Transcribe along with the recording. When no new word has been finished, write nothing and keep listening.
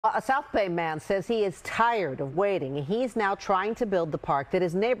A South Bay man says he is tired of waiting. He's now trying to build the park that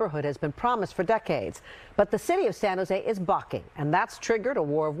his neighborhood has been promised for decades. But the city of San Jose is balking, and that's triggered a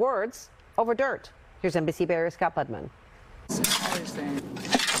war of words over dirt. Here's NBC Bay Area Scott Budman.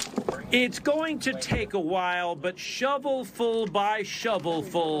 It's going to take a while, but shovelful by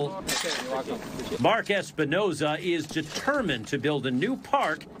shovelful, Mark Espinoza is determined to build a new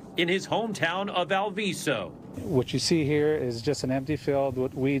park in his hometown of Alviso. What you see here is just an empty field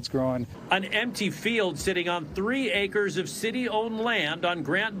with weeds growing. An empty field sitting on 3 acres of city-owned land on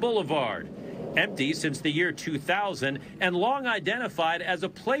Grant Boulevard. Empty since the year 2000 and long identified as a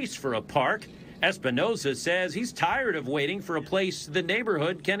place for a park. Espinoza says he's tired of waiting for a place the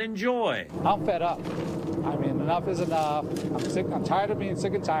neighborhood can enjoy. I'm fed up. I mean, enough is enough. I'm tired of being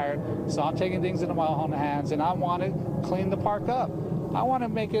sick and tired, so I'm taking things into my own hands, and I want to clean the park up. I want to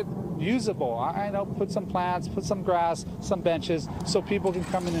make it usable. I know, put some plants, put some grass, some benches, so people can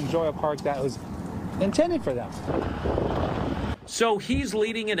come and enjoy a park that was intended for them. So he's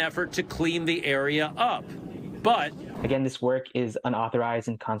leading an effort to clean the area up. But again, this work is unauthorized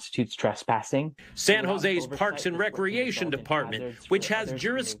and constitutes trespassing. San Jose's Parks and Recreation Department, which has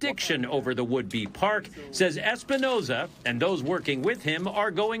jurisdiction over the would-be park, says Espinoza and those working with him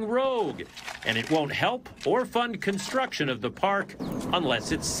are going rogue, and it won't help or fund construction of the park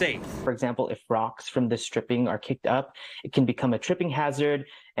unless it's safe. For example, if rocks from the stripping are kicked up, it can become a tripping hazard,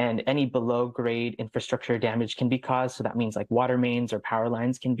 and any below-grade infrastructure damage can be caused. So that means like water mains or power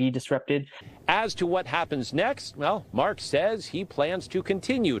lines can be disrupted. As to what happens next, well, Mark says he plans to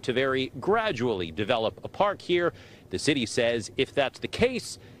continue to very gradually develop a park here. The city says if that's the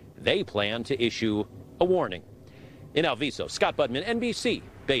case, they plan to issue a warning. In Alviso, Scott Budman, NBC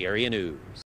Bay Area News.